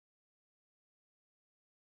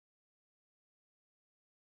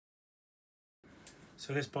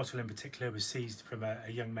So this bottle in particular was seized from a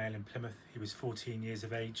young male in Plymouth. He was 14 years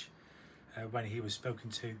of age. When he was spoken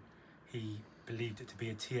to, he believed it to be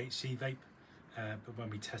a THC vape, but when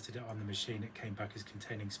we tested it on the machine, it came back as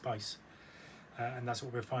containing spice. And that's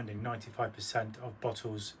what we're finding. 95% of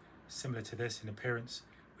bottles similar to this in appearance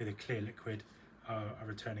with a clear liquid are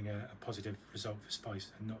returning a positive result for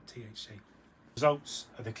spice and not THC. Results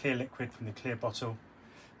of the clear liquid from the clear bottle.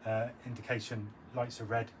 Indication lights are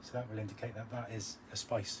red, so that will indicate that that is a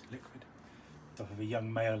spice liquid. Off of a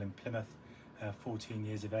young male in Plymouth, 14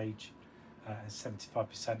 years of age, and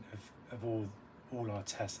 75% of all our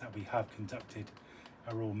tests that we have conducted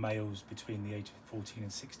are all males between the age of 14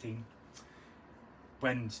 and 16.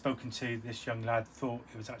 When spoken to, this young lad thought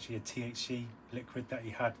it was actually a THC liquid that he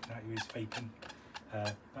had, that he was vaping,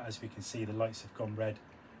 but as we can see, the lights have gone red,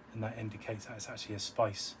 and that indicates that it's actually a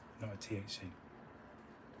spice, not a THC.